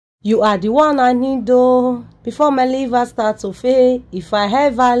You are the one I need, though. Before my liver starts to fail, if I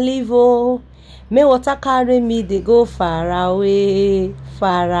ever leave, oh, may water carry me, they go far away,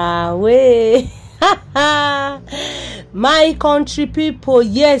 far away. My country people,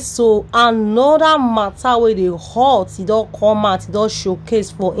 yes, so another matter where they hot, it don't come out, it don't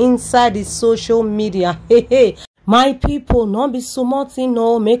showcase for inside the social media. Hey. My people, not be so much,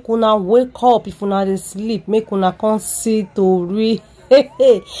 no, make una wake up if una dey sleep, make una come see to read.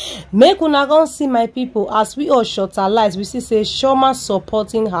 Make una go see, my people, as we all shut our lights, we see say Chioma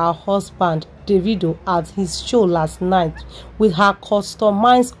supporting her husband Davido at his show last night with her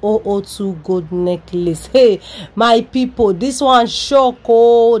customized 002 gold necklace. Hey, my people, this one shock,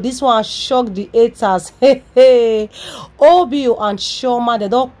 oh, this one shock the haters. Hey, Davido and Chioma, they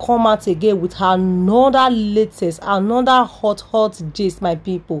don't come out again with another latest, another hot gist, my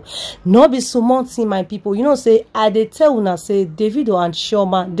people. No be so much, my people. You know, say I dey tell una say Davido and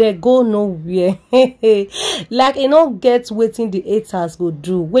Chioma, they go nowhere. Like, you know, get waiting the haters go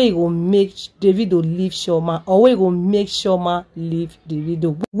do, where you go make Davido leave Chioma, or where you go make Chioma leave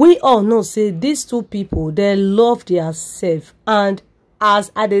Davido. We all know say these two people, they love their self, and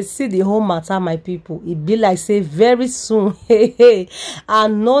as I dey see the whole matter, my people, it be like say very soon,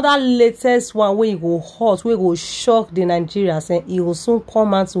 another latest one where you go hot, where go shock the Nigerians, and it will soon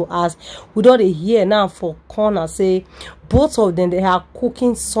come out to us. We don't hear now for corner say both of them, they are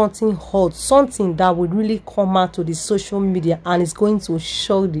cooking something hot, something that would really come out to the social media, and it's going to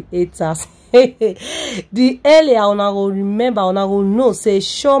shock the haters. The earlier una go remember, una go know say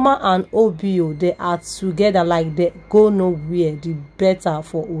Chioma and Davido, they are together, like they go nowhere. The better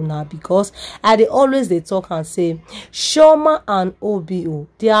for una, because they always they talk and say Chioma and Davido,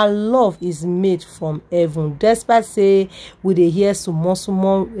 their love is made from heaven. Despite say we dey hear some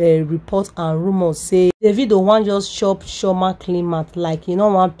more reports and rumors say Davido want just chop Chioma clean mouth, like you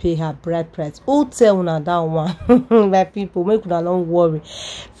don't want pay her bride price. Who tell una that one? My people, make una don't worry.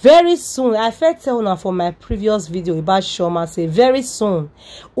 Very soon, I first tell una for my previous video about Chioma, say very soon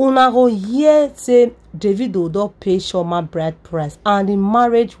una go hear say Davido don't pay Chioma bride price, and the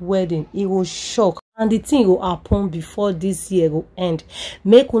marriage wedding, it will shock, and the thing will happen before this year will end.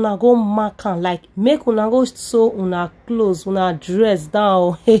 Make una go mark am, like make una go sew una clothes, una dress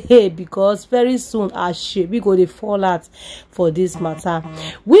down, because very soon as we go dey fall out for this matter.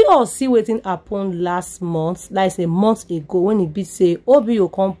 We all see wetin happen last month, like a month ago, when it be say Davido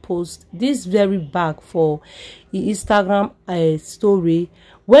come post this very bag for his Instagram story.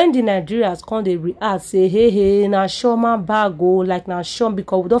 When the Nigerians come, they react, say, hey, na Chioma bag, oh, like na Chioma,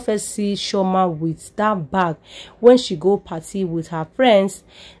 because we don't first see Chioma with that bag when she go party with her friends.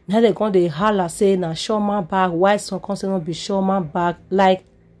 Now they come, they holler, say, na Chioma bag, why some concern not be Chioma bag, like,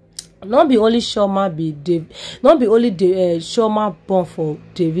 not be only Chioma Chioma born for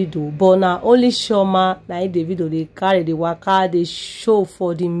Davido, but now only Chioma like Davido they carry the waka, they show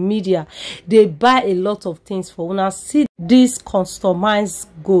for the media, they buy a lot of things for una. See this customized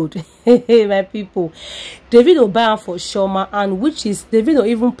gold. My people, Davido buy for Chioma, and which is Davido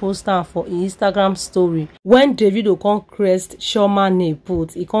even post am for his Instagram story. When Davido come crest Chioma name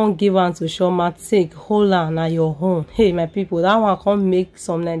put, he can't give am to Chioma, take hold on na your own. Hey, my people, that one can't make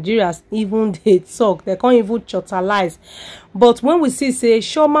some Nigerians even they talk, they can't even chotalize. But when we see say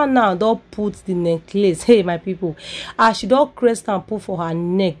Chioma now don't put the necklace, hey my people, as she don't crest and put for her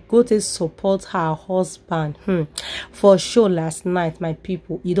neck, go to support her husband for show last night, my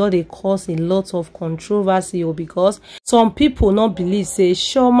people, it all they cause a lot of controversy, because some people not believe say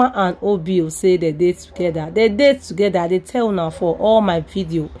Chioma and Davido say they date together. They tell now for all my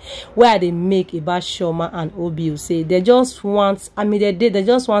video where they make about Chioma and Davido, say they just want, they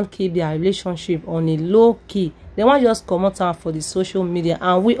just want to keep their relationship on a low key. They want just come out for the social media,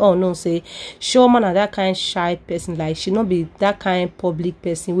 and we all know say Chioma na that kind shy person, like she not be that kind public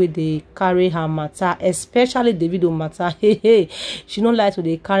person where they carry her matter, especially Davido matter. Hey, she not like to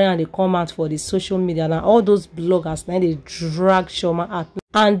they carry and they come out for the social media. Now all those bloggers now they drag Chioma out,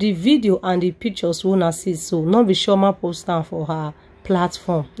 and the video and the pictures we not see, so not be Chioma posting for her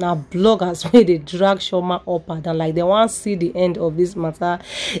platform. Now bloggers where they drag Chioma up and down, like they want to see the end of this matter.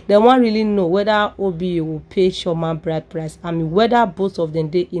 They want really know whether Davido will pay Chioma bride price, whether both of them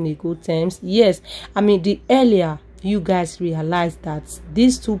they in a good terms. Yes, the earlier you guys realize that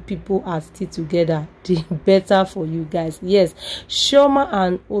these two people are still together, the better for you guys. Yes, Chioma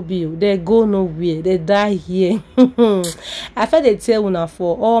and Davido, they go nowhere, they die here. I felt they tell una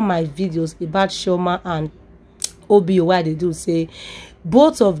for all my videos about Chioma and Davido, why they do say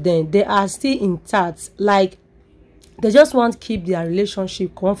both of them, they are still intact, like They just want to keep their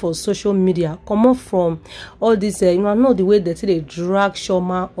relationship come for social media, come off from all this. You know the way they drag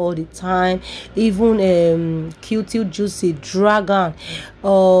Chioma all the time. Even Cutie Juicy Dragon,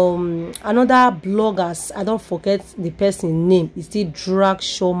 another bloggers, I don't forget the person's name, is still drag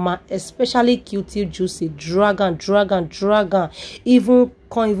Chioma, especially Cutie Juicy Dragon. Even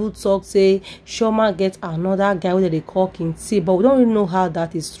can't even talk say Chioma get another guy where they call King T, but we don't really know how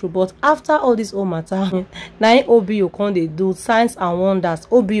that is true. But after all this whole matter, now OBO can they do signs and wonders.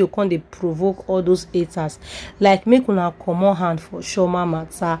 OBO can they provoke all those haters, like make una common hand for Chioma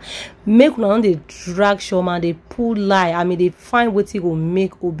matter, make una they drag Chioma, they pull lie. I mean they find what will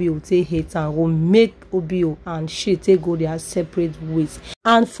make OBO take hate and will make OBO and she take go their separate ways.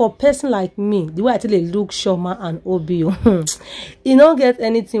 And for person like me, the way I tell they look Chioma and OBO, you don't get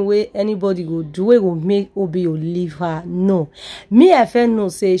anything where anybody go do it will make OBO leave her. No, me I feel no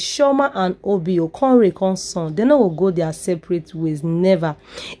say Chioma and OBO can't reconcile. They no will go their separate ways, never.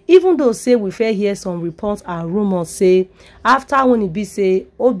 Even though say we fair hear some reports and rumors say after when it be say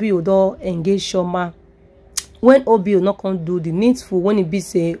OBO don't engage Chioma, when OBO not can do the needful, when it be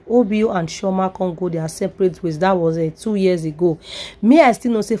say OBO and Chioma can go their separate ways. That was 2 years ago. Me I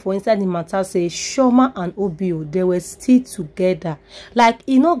still know say for inside the matter say Chioma and OBO they were still together. Like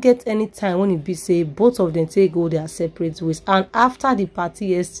it not get any time when it be say both of them take go their separate ways. And after the party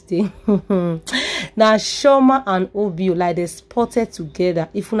yesterday, now Chioma and OBO like they spotted together.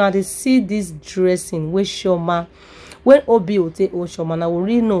 If una they see this dressing with Chioma, when OBO take Chioma, I will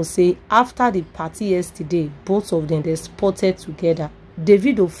really know say after the party yesterday, both of them they spotted together.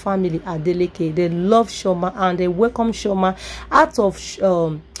 Davido family Adeleke, they love Chioma and they welcome Chioma out of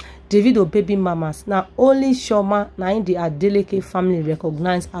Davido baby mamas. Now only Chioma now in the Adeleke family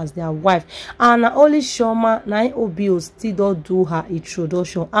recognized as their wife, and now only Chioma now OBO still don't do her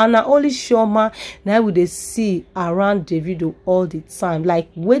introduction, and now only Chioma now will they see around Davido all the time, like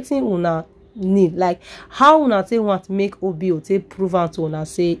waiting una need, like how una say want to make OBO take prove out to una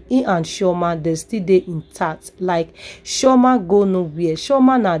say he and Chioma they still dey intact, like Chioma go nowhere.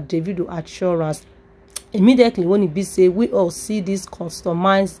 Chioma na Davido assurance. Immediately when it be say we all see this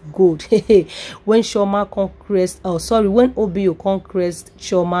customized gold when Chioma conquest, when OBO conquest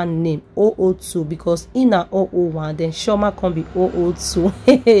Chioma name 002, because in a 001 then Chioma can be 002.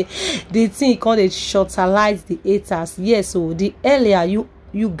 The thing can they shortalize the haters. Yes, so the earlier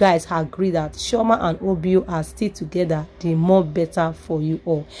you guys agree that Chioma and OBO are still together, the more better for you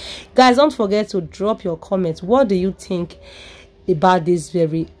all. Guys, don't forget to drop your comments. What do you think about this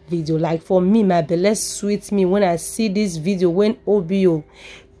very video? Like for me, my belle sweet me when I see this video when OBO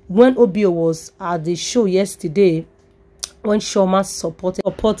was at the show yesterday, when Chioma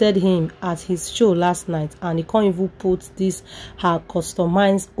supported him at his show last night, and he can't even put this her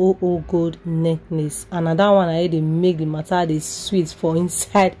customized 00 gold necklace. Another one I they make the matter the sweet for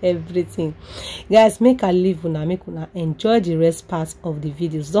inside everything. Guys, make a leave una, make una enjoy the rest part of the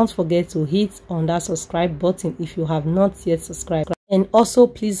videos. Don't forget to hit on that subscribe button if you have not yet subscribed. And also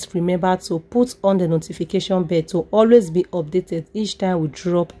please remember to put on the notification bell to always be updated each time we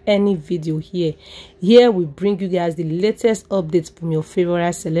drop any video here. Here we bring you guys the latest updates from your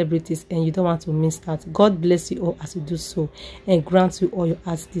favorite celebrities, and you don't want to miss that. God bless you all as you do so, and grant you all your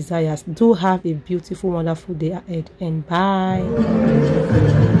heart's desires. Do have a beautiful, wonderful day ahead, and bye.